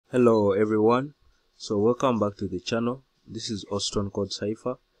Hello everyone, so welcome back to the channel. This is Oston called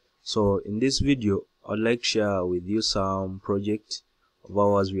Cypher. So in this video I'd like to share with you some project of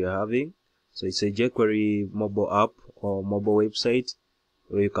ours we are having. So it's a jQuery mobile app or mobile website,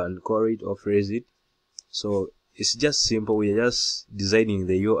 or you can call it or phrase it. So it's just simple. We are just designing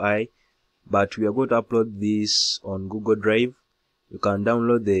the UI, but we are going to upload this on Google Drive. You can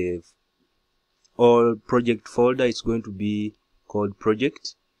download the all project folder. It's going to be called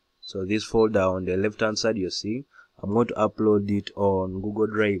project. So this folder on the left hand side you're seeing, I'm going to upload it on Google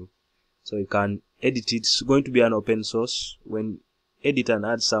Drive, so you can edit it. It's going to be an open source. When edit and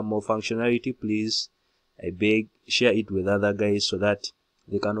add some more functionality, please, I beg, share it with other guys so that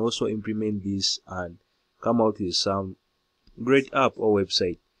they can also implement this and come out with some great app or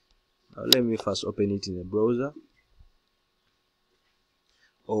website. Now let me first open it in the browser.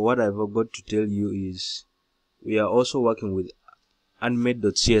 What I've got to tell you is we are also working with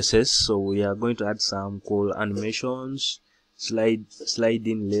animate.css, so we are going to add some cool animations,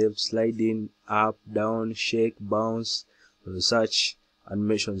 sliding left, sliding up, down, shake, bounce, such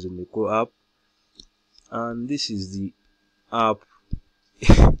animations in the core app. And this is the app.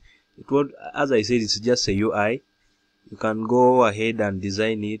 It won't, as I said, it's just a UI. You can go ahead and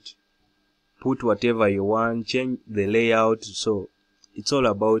design it, put whatever you want, change the layout, so it's all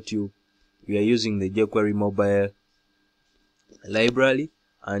about you. We are using the jQuery mobile library,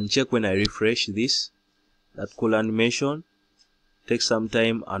 and check when I refresh this, that cool animation takes some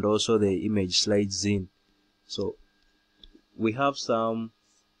time, and also the image slides in. So we have some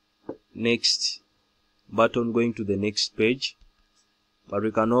next button going to the next page, but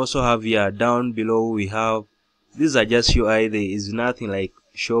we can also have here down below, we have, these are just UI. There is nothing like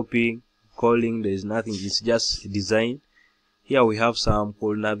shopping, calling, there is nothing, it's just design. Here we have some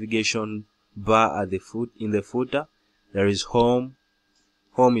cool navigation bar at the in the footer. There is home.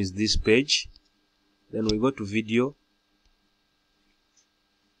 Home is this page. Then we go to video,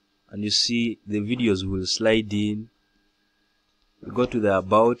 and you see the videos will slide in. We go to the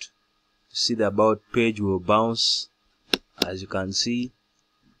about. You see the about page will bounce. As you can see,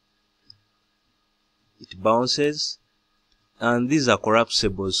 it bounces, and these are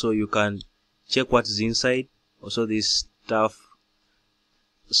collapsible, so you can check what is inside. Also, this stuff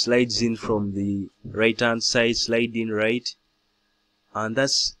slides in from the right hand side, slide in right, and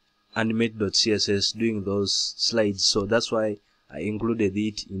that's animate.css doing those slides. So that's why I included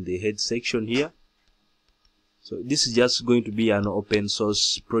it in the head section here. So this is just going to be an open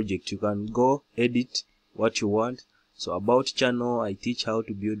source project. You can go edit what you want. So about channel, I teach how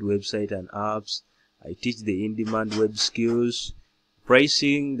to build website and apps. I teach the in-demand web skills.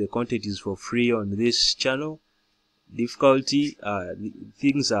 Pricing, the content is for free on this channel. Difficulty,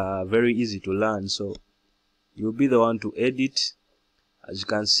 things are very easy to learn, so you'll be the one to edit. As you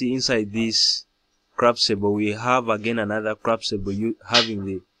can see inside this collapsible, we have again another collapsible having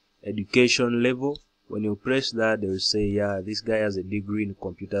the education level. When you press that, they will say, yeah, this guy has a degree in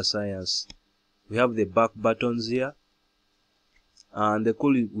computer science. We have the back buttons here, and the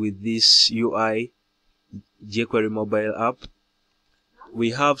cool with this UI jQuery mobile app, we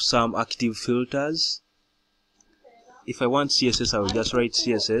have some active filters. If I want CSS, I will just write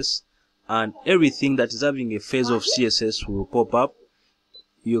CSS, and everything that is having a phase of CSS will pop up.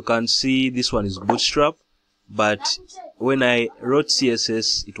 You can see this one is Bootstrap, but when I wrote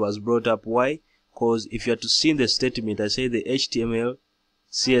CSS, it was brought up. Why? Because if you are to see in the statement, I say the HTML,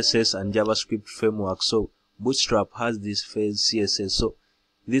 CSS, and JavaScript framework. So Bootstrap has this phase CSS. So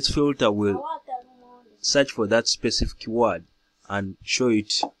this filter will search for that specific word and show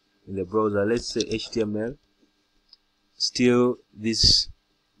it in the browser. Let's say HTML. Still, this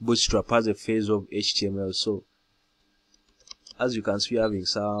Bootstrap has a phase of HTML. So as you can see, we're having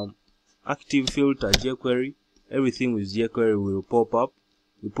some active filter jQuery. Everything with jQuery will pop up.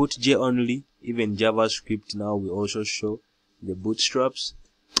 We put J only, even JavaScript now will also show the bootstraps.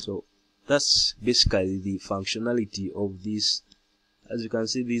 So that's basically the functionality of this. As you can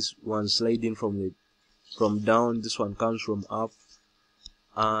see, this one sliding from down, this one comes from up,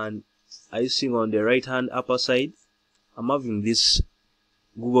 and I see on the right hand upper side, I'm having this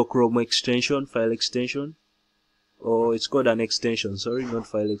Google Chrome extension, file extension, or it's called an extension, sorry, not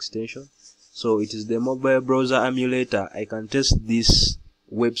file extension. So it is the mobile browser emulator. I can test this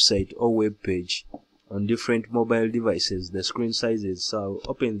website or web page on different mobile devices, the screen sizes. So I'll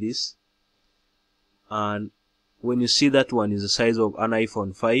open this, and when you see that one is the size of an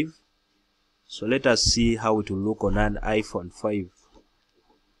iPhone 5. So let us see how it will look on an iPhone 5.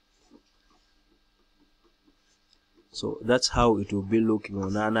 So that's how it will be looking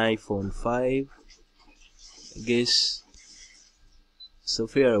on an iPhone 5. I guess So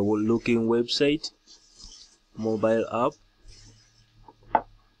fair looking website, mobile app.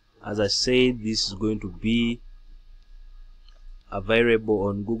 As I said, this is going to be available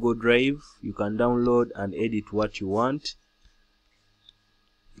on Google Drive. You can download and edit what you want.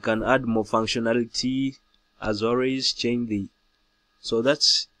 You can add more functionality, as always, change the, so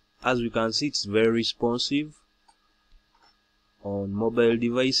that's, as we can see, it's very responsive on mobile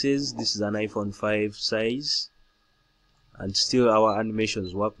devices. This is an iPhone 5 size, and still our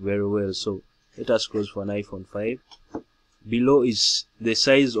animations work very well. So let us close for an iPhone 5. Below is the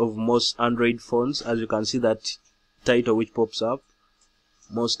size of most Android phones. As you can see, that title which pops up,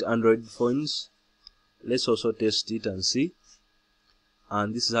 most Android phones. Let's also test it and see.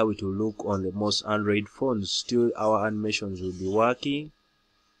 And this is how it will look on the most Android phones. Still our animations will be working.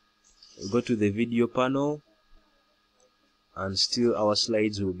 We'll go to the video panel, and still our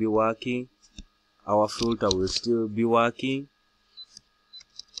slides will be working. Our filter will still be working.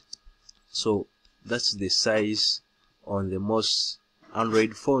 So that's the size on the most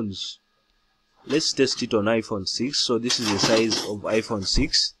Android phones. Let's test it on iPhone 6. So this is the size of iPhone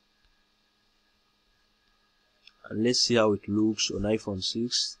 6, and let's see how it looks on iPhone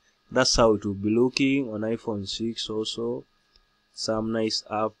 6. That's how it will be looking on iPhone 6 also. Some nice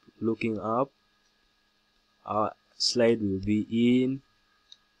app looking up. Our slide will be in,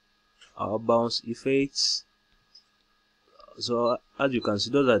 our bounce effects. So as you can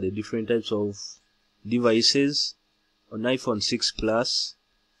see, those are the different types of devices on iPhone 6 Plus.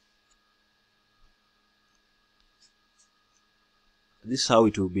 This is how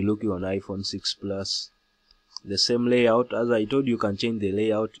it will be looking on iPhone 6 Plus. The same layout. As I told you, you can change the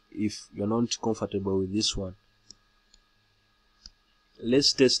layout if you're not comfortable with this one.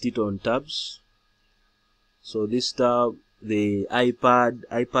 Let's test it on tabs. So this tab, the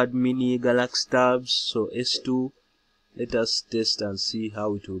iPad mini, Galaxy tabs, so S2. Let us test and see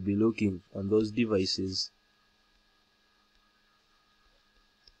how it will be looking on those devices.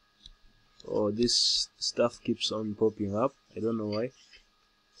 Oh, this stuff keeps on popping up. I don't know why.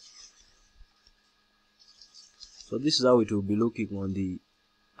 So this is how it will be looking on the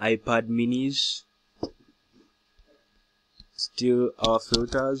iPad minis. Still our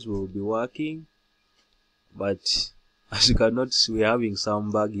filters will be working, but as you can notice, we're having some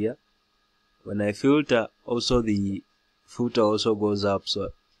bug here. When I filter, also the filter also goes up. So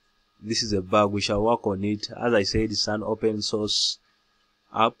this is a bug. We shall work on it. As I said, it's an open source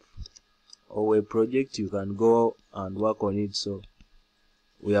app or web project. You can go and work on it. So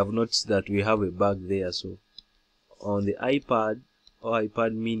we have noticed that we have a bug there. So on the iPad or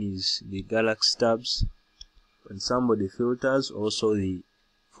iPad minis, the Galaxy tabs, when somebody filters, also the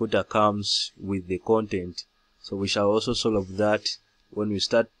footer comes with the content. So we shall also solve that when we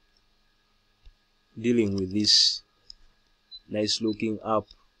start dealing with this nice looking app.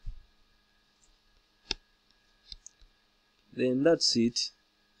 Then that's it.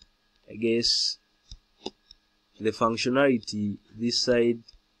 I guess the functionality this side,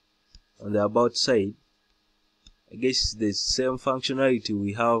 on the about side, I guess it's the same functionality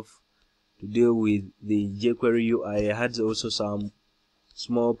we have to deal with the jQuery UI. I had also some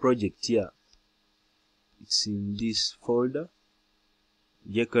small project here. It's in this folder,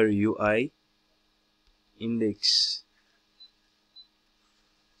 jQuery UI index.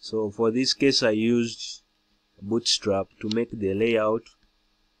 So for this case, I used Bootstrap to make the layout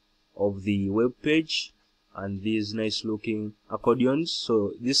of the web page and these nice looking accordions.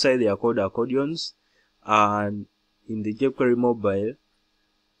 So this side they are called accordions, and in the jQuery mobile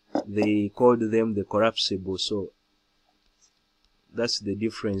they called them the collapsible. So that's the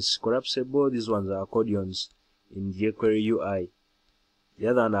difference. Collapsible, these ones are accordions in jQuery UI. The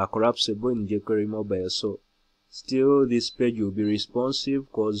other one are collapsible in jQuery mobile. So still this page will be responsive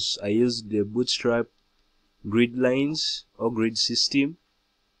because I used the Bootstrap grid lines or grid system.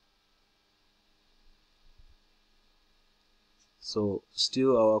 So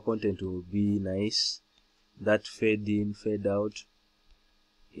still our content will be nice. That fade in, fade out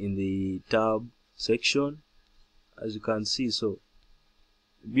in the tab section, as you can see. So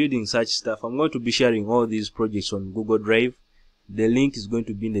building such stuff, I'm going to be sharing all these projects on Google Drive. The link is going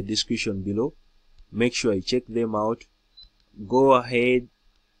to be in the description below. Make sure you check them out. Go ahead,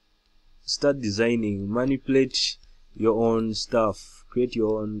 start designing, manipulate your own stuff, create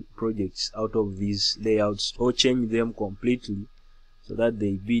your own projects out of these layouts, or change them completely so that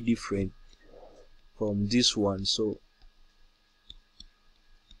they be different from this one. So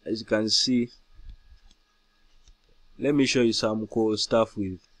as you can see, let me show you some cool stuff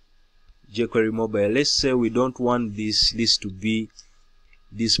with jQuery mobile. Let's say we don't want this list to be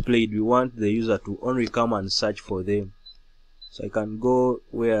displayed. We want the user to only come and search for them. So I can go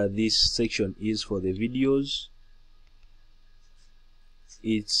where this section is for the videos.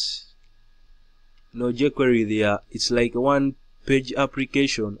 It's jQuery there. It's like a one-page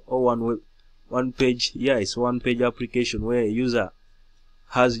application or one page. Yeah, it's one-page application where a user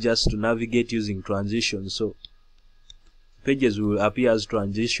has just to navigate using transitions. So pages will appear as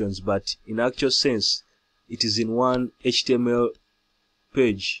transitions, but in actual sense, it is in one HTML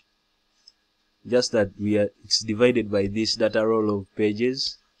page. Just that it's divided by this data row of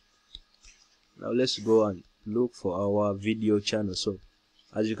pages. Now let's go and look for our video channel. So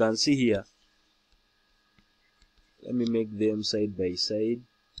as you can see here, let me make them side by side.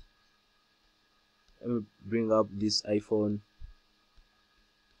 Let me bring up this iPhone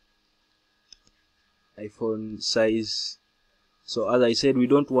size. So as I said, we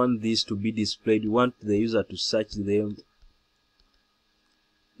don't want this to be displayed. We want the user to search them.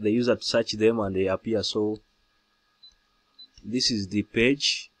 And they appear. So this is the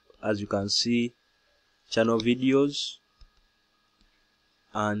page, as you can see, channel videos,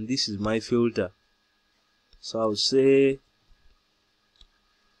 and this is my filter. So I'll say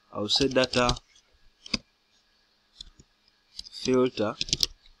data filter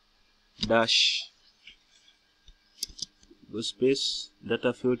dash go space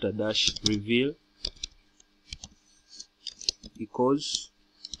data filter dash reveal equals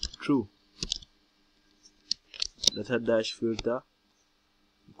true. Data dash filter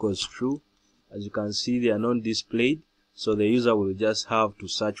equals true. As you can see, they are not displayed, so the user will just have to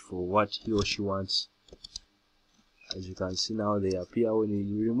search for what he or she wants. As you can see now, they appear. When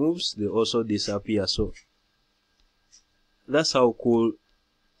he removes, they also disappear. So that's how cool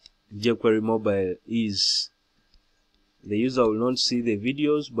jQuery mobile is. The user will not see the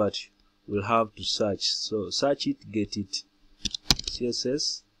videos, but will have to search. So search it, get it,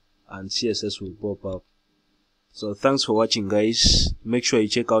 CSS, and CSS will pop up. So thanks for watching, guys. Make sure you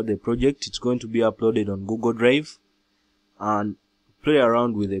check out the project. It's going to be uploaded on Google Drive, and play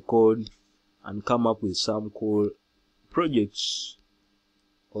around with the code and come up with some cool projects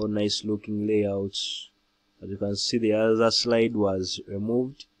or nice looking layouts. As you can see, the other slide was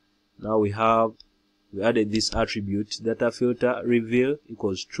removed. Now we added this attribute, data filter reveal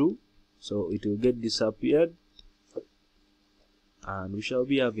equals true, so it will get disappeared, and we shall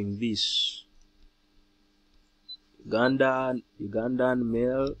be having this Ugandan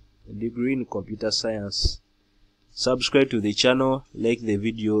male, degree in computer science. Subscribe to the channel, like the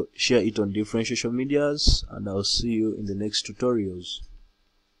video, share it on different social medias, and I'll see you in the next tutorials.